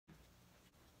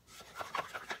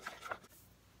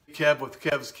Kev with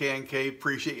Kev's Can Cave.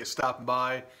 Appreciate you stopping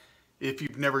by. If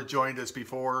you've never joined us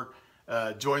before,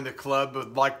 join the club.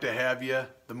 Would like to have you.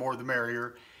 The more the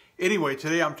merrier. Anyway,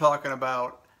 today I'm talking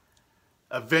about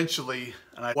eventually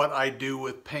what I do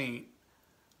with paint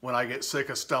when I get sick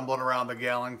of stumbling around the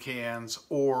gallon cans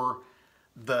or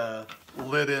the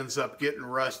lid ends up getting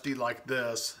rusty like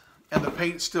this and the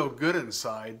paint's still good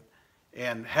inside.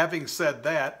 And having said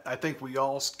that, I think we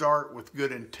all start with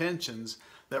good intentions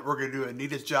that we're going to do the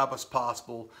neatest job as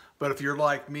possible. But if you're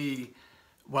like me,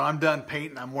 when I'm done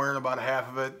painting, I'm wearing about half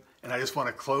of it and I just want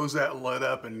to close that lid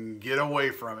up and get away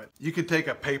from it. You can take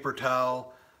a paper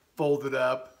towel, fold it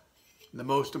up. The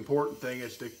most important thing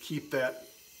is to keep that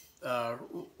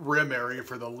rim area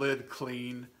for the lid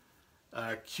clean.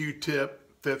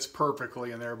 Q-tip fits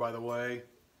perfectly in there, by the way.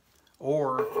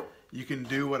 Or you can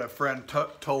do what a friend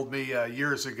told me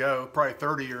years ago, probably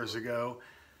 30 years ago,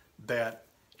 that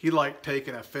he liked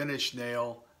taking a finish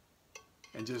nail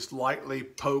and just lightly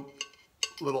poke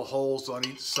little holes on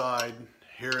each side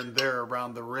here and there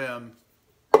around the rim.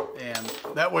 And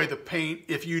that way the paint,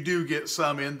 if you do get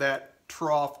some in that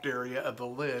troughed area of the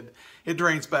lid, it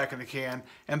drains back in the can,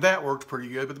 and that worked pretty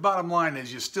good. But the bottom line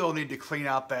is you still need to clean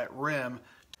out that rim.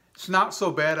 It's not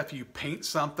so bad if you paint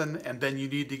something and then you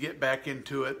need to get back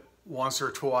into it once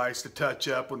or twice to touch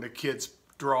up when the kids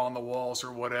draw on the walls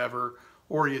or whatever,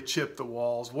 or you chip the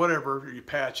walls, whatever, or you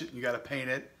patch it and you got to paint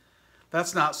it.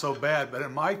 That's not so bad. But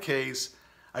in my case,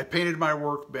 I painted my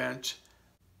workbench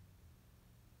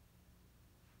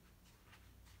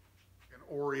an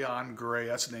Orion gray,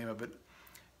 that's the name of it.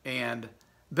 And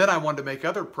then I wanted to make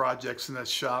other projects in this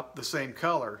shop the same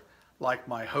color, like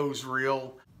my hose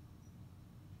reel,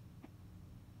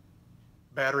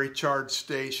 battery charge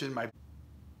station, my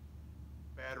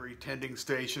battery tending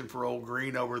station for old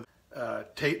Green over the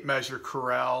tape measure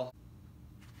corral.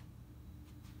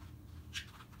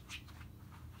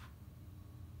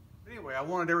 Anyway, I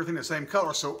wanted everything the same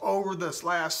color, so over this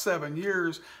last 7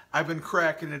 years, I've been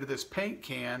cracking into this paint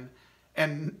can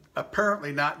and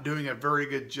apparently not doing a very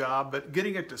good job, but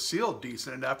getting it to seal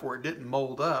decent enough where it didn't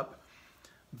mold up.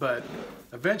 But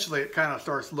eventually it kind of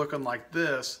starts looking like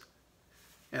this,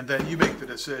 and then you make the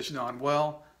decision on,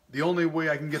 well, the only way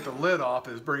I can get the lid off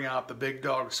is bring out the big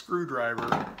dog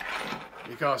screwdriver,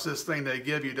 because this thing they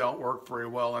give you don't work very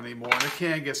well anymore, and the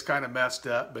can gets kind of messed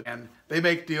up. And they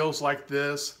make deals like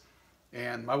this,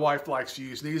 and my wife likes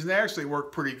using these, and they actually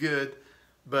work pretty good.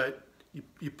 But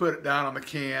you put it down on the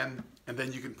can, and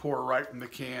then you can pour right from the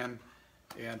can.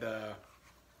 And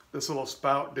this little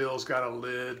spout deal's got a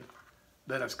lid.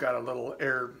 Then it's got a little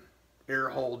air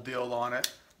hole deal on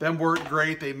it. Them work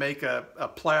great. They make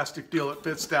a plastic deal that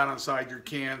fits down inside your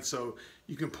can so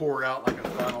you can pour it out like a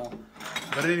funnel.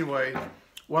 But anyway,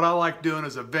 what I like doing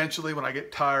is eventually when I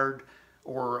get tired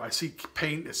or I see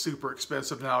paint is super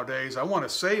expensive nowadays, I want to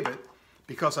save it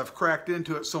because I've cracked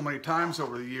into it so many times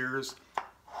over the years,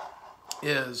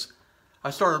 is I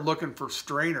started looking for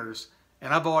strainers,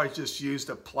 and I've always just used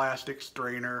a plastic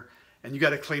strainer, and you got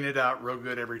to clean it out real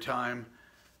good every time.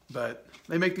 But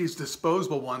they make these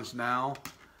disposable ones now.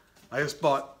 I just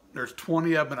bought, there's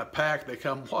 20 of them in a pack. They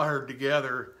come wired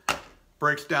together.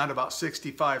 Breaks down to about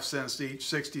 65 cents each,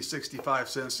 65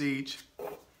 cents each.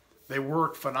 They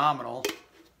work phenomenal.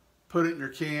 Put it in your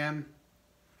can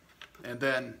and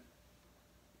then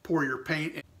pour your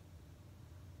paint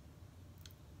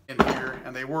in here,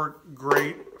 and they work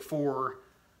great for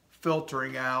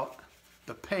filtering out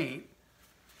the paint.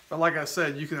 But like I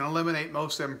said, you can eliminate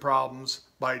most of them problems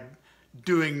by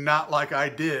doing not like I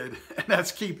did, and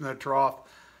that's keeping the trough,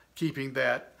 keeping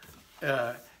that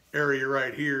area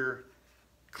right here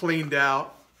cleaned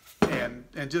out, and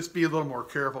just be a little more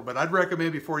careful. But I'd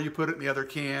recommend before you put it in the other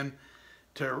can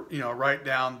to, you know, write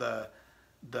down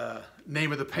the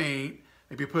name of the paint,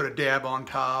 maybe put a dab on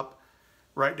top,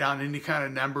 write down any kind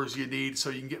of numbers you need so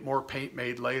you can get more paint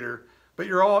made later. But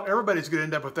everybody's going to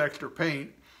end up with extra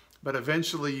paint, but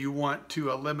eventually you want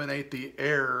to eliminate the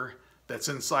air that's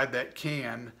inside that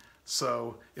can.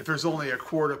 So if there's only a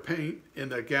quart of paint in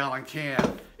the gallon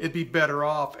can, it'd be better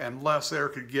off and less air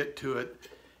could get to it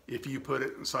if you put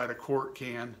it inside a quart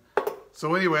can.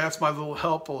 So anyway, that's my little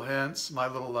helpful hints, my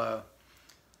little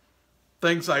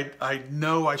things I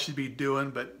know I should be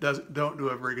doing, but don't do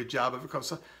a very good job of it,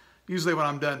 because usually when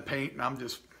I'm done painting,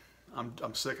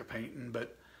 I'm sick of painting.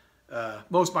 But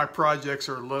most of my projects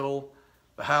are little.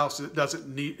 The house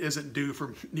isn't due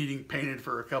for needing painted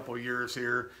for a couple of years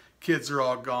here. Kids are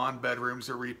all gone, bedrooms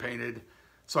are repainted.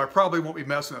 So I probably won't be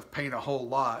messing with paint a whole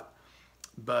lot,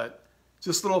 but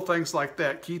just little things like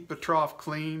that. Keep the trough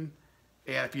clean,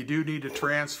 and if you do need to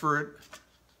transfer it,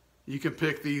 You can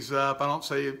pick these up. I'm not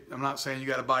saying you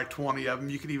got to buy 20 of them.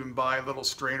 You can even buy little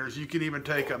strainers. You can even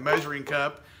take a measuring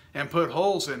cup and put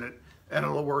holes in it, and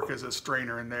it'll work as a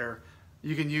strainer in there.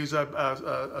 You can use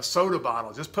a soda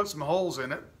bottle. Just put some holes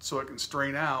in it so it can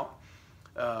strain out.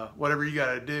 Whatever you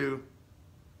got to do,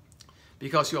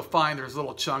 because you'll find there's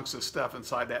little chunks of stuff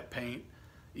inside that paint.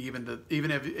 Even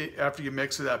if after you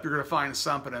mix it up, you're going to find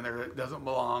something in there that doesn't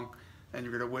belong, and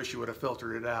you're going to wish you would have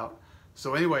filtered it out.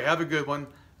 So anyway, have a good one.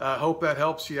 Hope that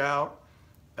helps you out.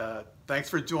 Thanks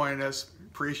for joining us.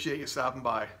 Appreciate you stopping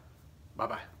by.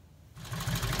 Bye-bye.